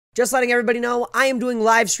Just letting everybody know, I am doing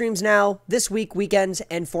live streams now, this week, weekends,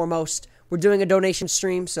 and foremost. We're doing a donation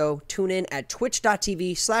stream, so tune in at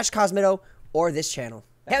twitch.tv/Cosmitto or this channel.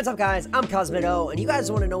 Hey, what's up, guys? I'm Cosmitto, and you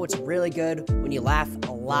guys want to know what's really good when you laugh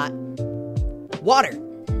a lot? Water.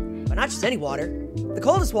 But not just any water, the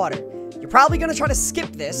coldest water. You're probably going to try to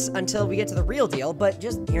skip this until we get to the real deal, but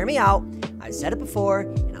just hear me out. I've said it before,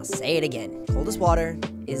 and I'll say it again. Coldest water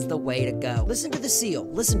is the way to go. Listen to the seal.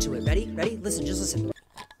 Listen to it. Ready? Ready? Listen. Just listen.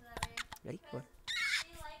 Ready? What?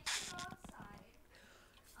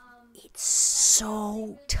 It's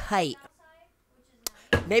so tight.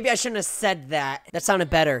 Maybe I shouldn't have said that. That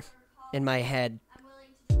sounded better in my head.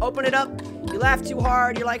 Open it up. You laugh too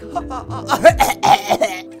hard. You're like,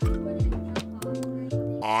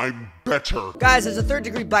 I'm better. Guys, as a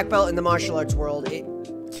third-degree black belt in the martial arts world, it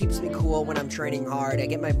keeps me cool when I'm training hard. I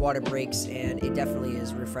get my water breaks, and it definitely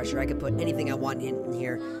is a refresher. I could put anything I want in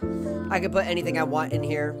here. I could put anything I want in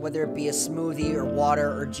here, whether it be a smoothie or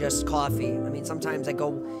water or just coffee. I mean, sometimes I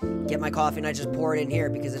go get my coffee and I just pour it in here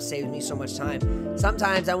because it saves me so much time.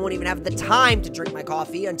 Sometimes I won't even have the time to drink my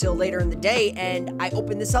coffee until later in the day, and I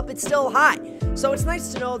open this up, it's still hot. So it's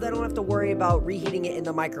nice to know that I don't have to worry about reheating it in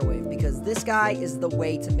the microwave, because this guy is the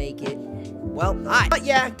way to make it, well, hot. But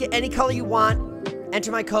yeah, get any color you want.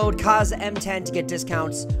 Enter my code COSM10 to get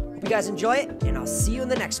discounts. Hope you guys enjoy it, and I'll see you in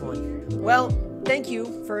the next one. Well, thank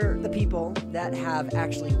you for the people that have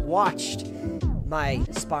actually watched my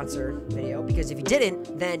sponsor video, because if you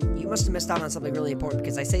didn't, then you must have missed out on something really important,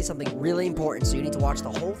 because I say something really important, so you need to watch the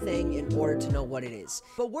whole thing in order to know what it is.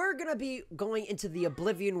 But we're gonna be going into the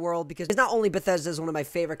Oblivion world, because it's not only Bethesda is one of my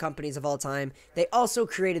favorite companies of all time, they also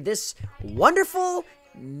created this wonderful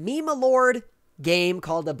meme-lord game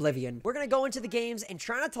called Oblivion. We're gonna go into the games and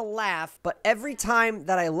try not to laugh, but every time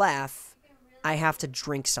that I laugh, I have to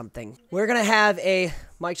drink something. We're gonna have a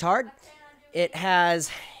Mike's Hard. It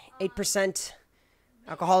has 8%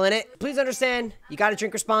 alcohol in it. Please understand, you gotta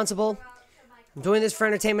drink responsible. I'm doing this for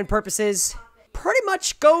entertainment purposes.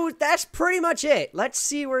 That's pretty much it. Let's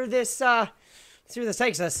see where this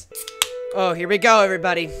takes us. Oh, here we go,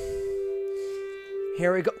 everybody.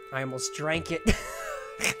 Here we go. I almost drank it.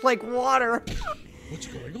 Like water. What's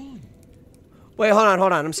going on? Wait,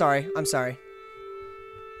 hold on. I'm sorry.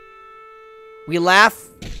 We laugh.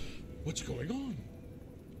 What's going on?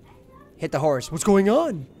 Hit the horse. What's going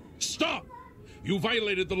on? Stop! You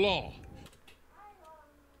violated the law.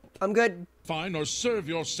 I'm good. Fine or serve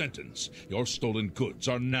your sentence. Your stolen goods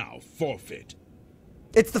are now forfeit.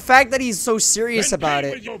 It's the fact that he's so serious Then about pay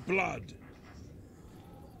it. with your blood.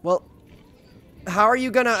 Well, how are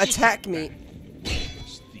you gonna attack me?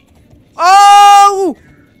 Oh!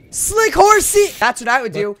 Slick horsey! That's what I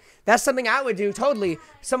would do. That's something I would do, totally.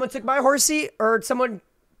 Someone took my horsey, or someone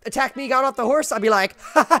attacked me, got off the horse, I'd be like,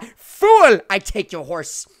 haha, fool! I take your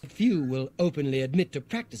horse. Few will openly admit to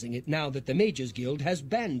practicing it now that the Mages Guild has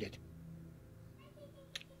banned it.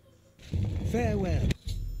 Farewell.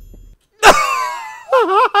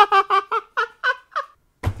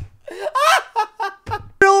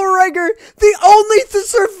 Rigger, the only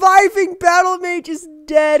surviving battle mage, is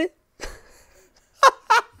dead.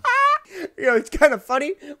 You know, it's kind of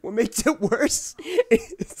funny. What makes it worse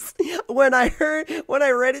is when I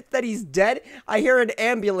read it that he's dead, I hear an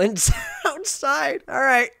ambulance outside. All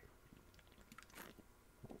right.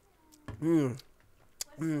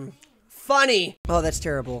 Funny. Oh, that's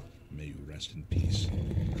terrible. May you rest in peace.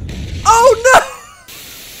 Oh no!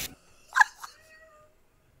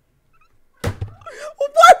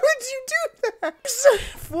 Why would you do that?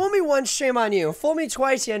 Fool me once, shame on you. Fool me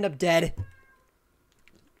twice, you end up dead.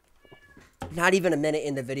 Not even a minute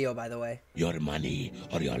in the video, by the way. Your money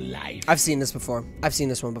or your life. I've seen this before. I've seen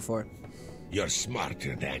this one before. You're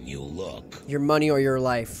smarter than you look. Your money or your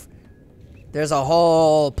life. There's a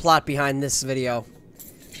whole plot behind this video.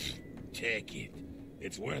 Take it.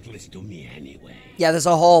 It's worthless to me anyway. Yeah, there's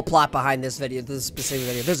a whole plot behind this video, this specific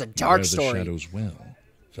video. There's a dark story. The shadows well,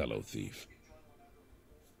 fellow thief.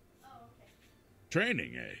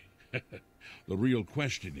 Training, eh? The real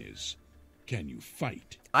question is, can you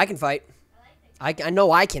fight? I can fight. I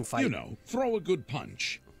know I can fight. You know, throw a good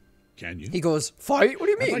punch. Can you? He goes, fight? What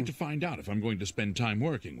do you mean? I'd like to find out if I'm going to spend time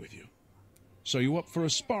working with you. So you up for a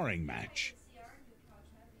sparring match?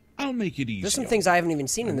 I'll make it easy. There's some things I haven't even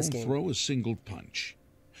seen in this game. Throw a single punch.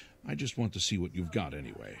 I just want to see what you've got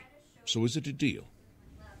anyway. So is it a deal?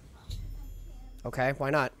 Okay, why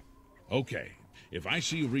not? Okay. If I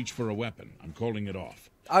see you reach for a weapon, I'm calling it off.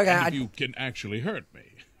 Okay, and if you can actually hurt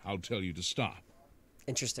me, I'll tell you to stop.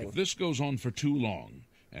 Interesting. If this goes on for too long,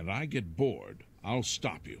 and I get bored, I'll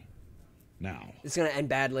stop you. Now, it's gonna end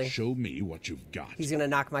badly. Show me what you've got. He's gonna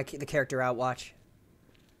knock the character out, watch.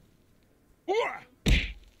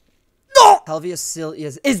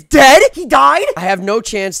 Helvius is dead? He died? I have no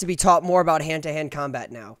chance to be taught more about hand-to-hand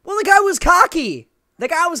combat now. Well, the guy was cocky. The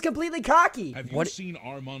guy was completely cocky. Have you seen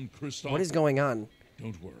Armand Kristoff? What is going on?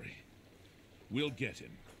 Don't worry. We'll get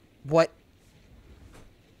him. What?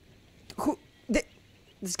 Who?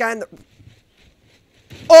 This guy in the...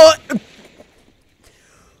 Oh!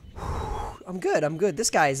 I'm good. This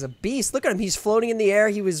guy is a beast. Look at him. He's floating in the air.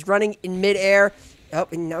 He was running in midair. Oh,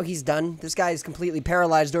 and now he's done. This guy is completely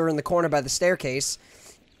paralyzed over in the corner by the staircase.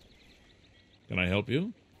 Can I help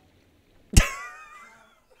you?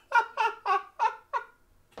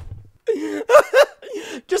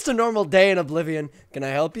 Just a normal day in Oblivion. Can I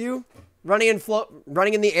help you? Running in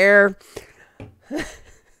the air.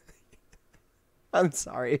 I'm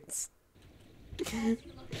sorry. Don't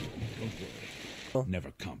worry.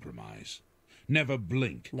 Never compromise. Never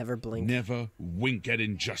blink. Never blink. Never wink at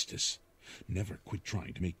injustice. Never quit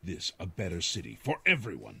trying to make this a better city for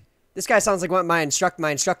everyone. This guy sounds like what my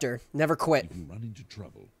instructor. Never quit. If you run into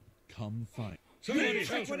trouble, come find. How dare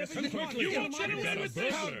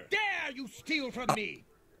you steal from me?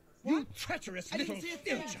 You treacherous little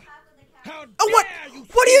filcher! How dare Oh, what? you?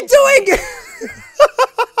 What are you doing?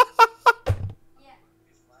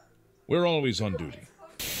 We're always on duty.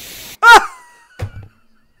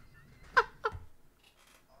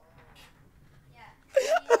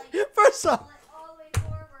 First off,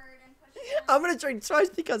 I'm gonna drink twice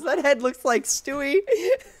because that head looks like Stewie.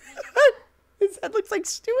 His head looks like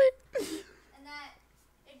Stewie. And that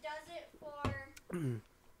it does it for.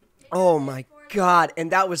 Oh my god,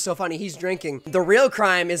 and that was so funny. He's drinking. The real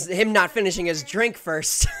crime is him not finishing his drink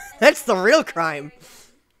first. That's the real crime.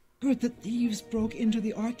 Heard that thieves broke into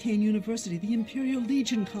the Arcane University, the Imperial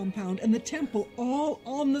Legion compound, and the temple all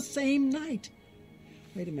on the same night.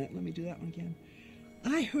 Wait a minute, let me do that one again.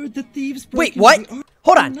 I heard that thieves broke Wait, into what? the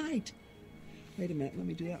Hold on. night. Wait a minute, let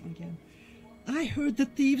me do that one again. I heard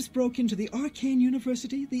that thieves broke into the Arcane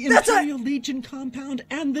University, the Imperial Legion compound,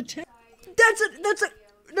 and the temple. That's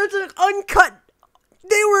an uncut.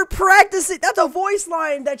 They were practicing. That's a voice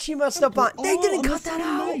line that she must have bought. They didn't cut that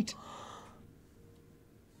out. Night.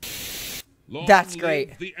 Long That's live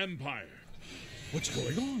great. The Empire. What's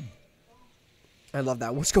going on? I love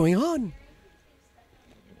that. What's going on?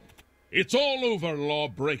 It's all over,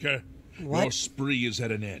 lawbreaker. What? Your spree is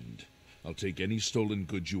at an end. I'll take any stolen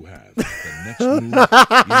goods you have. The next move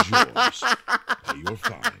is yours. Pay your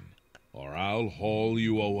fine, or I'll haul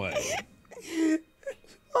you away.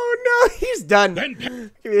 Oh no, he's done. Then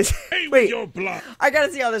pay with Wait, your blood. I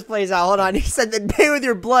gotta see how this plays out. Hold on. He said then pay with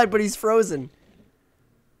your blood, but he's frozen.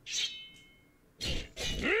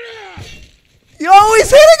 Yo,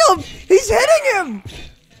 he's hitting him! He's hitting him!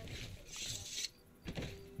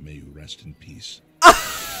 May you rest in peace.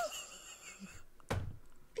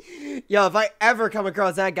 Yo, if I ever come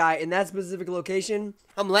across that guy in that specific location,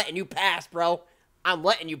 I'm letting you pass, bro. I'm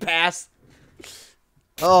letting you pass.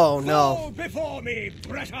 Oh no. Fall before me,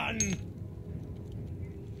 Breton!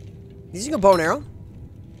 He's using a bow and arrow.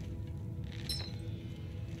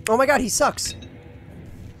 Oh my god, he sucks.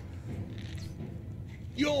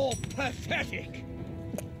 You're pathetic!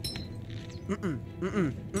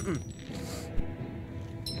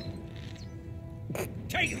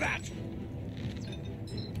 Take that!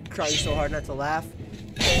 Trying so hard not to laugh.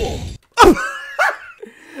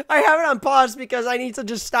 I have it on pause because I need to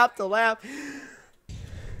just stop to laugh.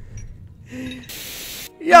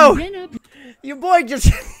 Yo, your boy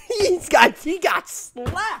just he got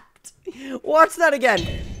slapped. Watch that again.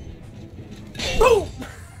 Boom.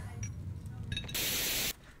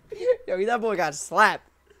 Yo, that boy got slapped.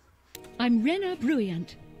 I'm Rena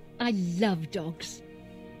Bruyant. I love dogs.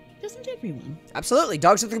 Doesn't everyone? Absolutely,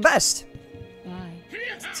 dogs are the best. Bye.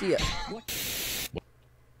 See ya.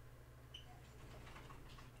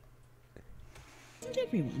 Doesn't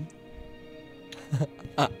everyone?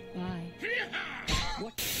 Bye.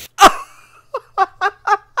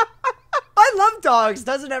 I love dogs.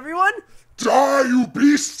 Doesn't everyone? Die, you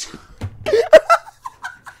beast!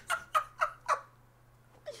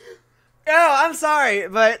 Yo, I'm sorry,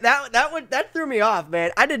 but that threw me off,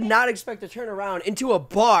 man. I did not expect to turn around into a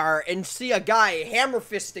bar and see a guy hammer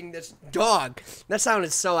fisting this dog. That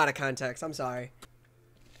sounded so out of context. I'm sorry.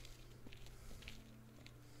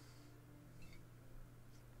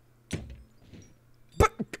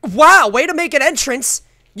 But wow, way to make an entrance.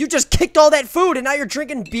 You just kicked all that food and now you're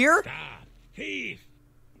drinking beer? Stop! Thief!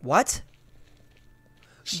 What?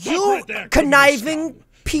 Stop You right there, conniving criminal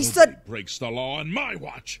piece scum. of... Nobody breaks the law on my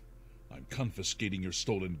watch. I'm confiscating your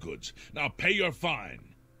stolen goods. Now pay your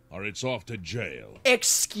fine, or it's off to jail.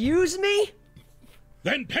 Excuse me?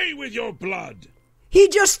 Then pay with your blood. He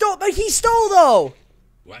just stole, but he stole though.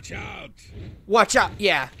 Watch out! Watch out,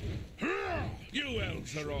 yeah. You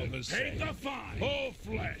elves are all the same. Take the fine. All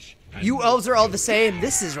flesh. You elves are all the same.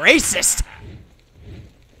 This is racist.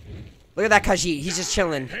 Look at that Khajiit. He's just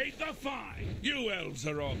chilling. Take the fine. You elves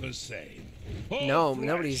are all the same. All No, flesh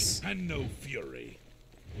nobody's... And no fury.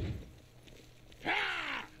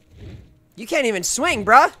 You can't even swing,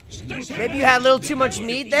 bruh. Maybe you had a little too much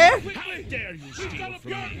meat there? How dare you steal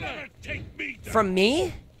from me? Take me down. From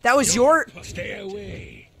me? That was your... Stay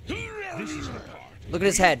away. This is the part. Look at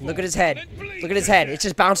his head. Look at his head. Look at his head. It's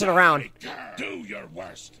just bouncing around. Do your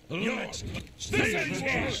worst. Look.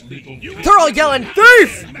 They're all yelling,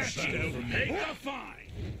 thief!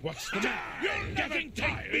 What's the matter? You're getting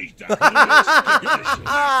tired.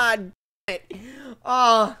 Ah, damn it.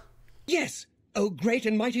 Oh. Yes. Oh, great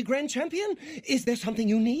and mighty Grand Champion, is there something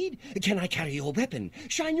you need? Can I carry your weapon?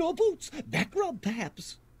 Shine your boots? Back rub,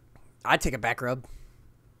 perhaps? I'd take a back rub.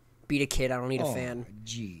 Beat a kid. I don't need a fan.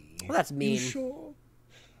 Gee. Well, that's mean. You sure?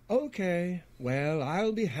 Okay. Well,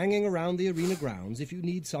 I'll be hanging around the arena grounds if you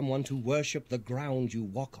need someone to worship the ground you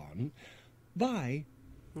walk on. Bye.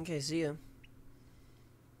 Okay, see ya.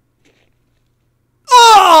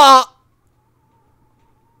 Oh!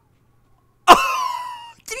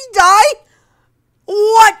 Did he die?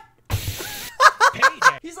 What?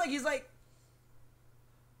 He's like,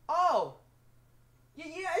 oh.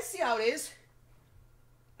 Yeah, I see how it is.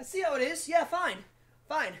 I see how it is. Yeah, fine.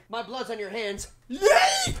 Fine. My blood's on your hands.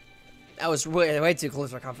 That was way too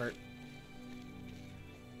close for comfort.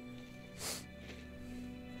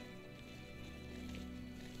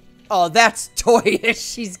 Oh, that's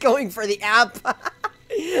toyish. She's going for the app.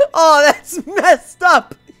 Oh, that's messed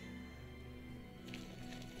up.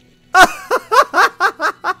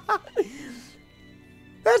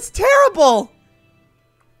 That's terrible.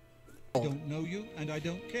 I don't know you, and I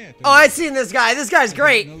don't care to Oh, I've seen this guy. This guy's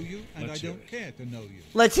great. I don't know you, and I don't care to know you.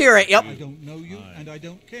 Let's hear it. Yep. I don't know you, and I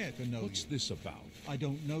don't care to know you. What's this about? I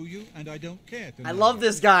don't know you, and I don't care to know I love you.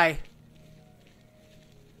 this guy.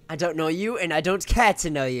 I don't know you, and I don't care to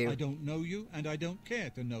know you. I don't know you, and I don't care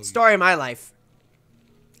to know you. Story of my life.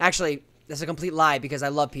 Actually, that's a complete lie because I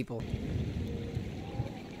love people.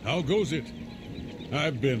 How goes it?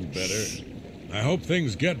 I've been better. I hope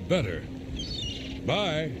things get better.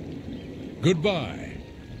 Bye. Goodbye.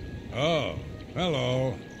 Oh,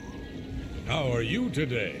 hello. How are you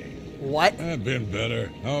today? What? I've been better.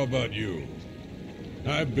 How about you?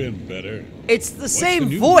 I've been better. It's the What's same the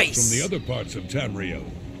news voice. from the other parts of Tamriel?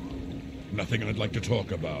 Nothing I'd like to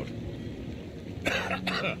talk about.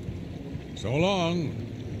 So long.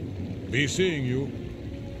 Be seeing you.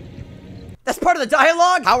 That's part of the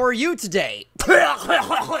dialogue? How are you today?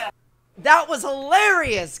 That was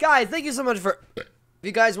hilarious. Guys, thank you so much for... If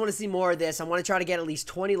you guys want to see more of this, I want to try to get at least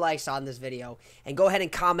 20 likes on this video. And go ahead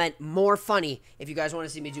and comment more funny if you guys want to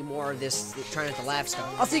see me do more of this trying not to laugh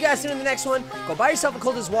stuff. I'll see you guys soon in the next one. Go buy yourself a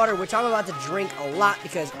coldest water, which I'm about to drink a lot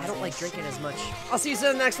because I don't like drinking as much. I'll see you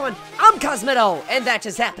soon in the next one. I'm Cosmitto, and that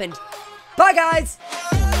just happened. Bye, guys!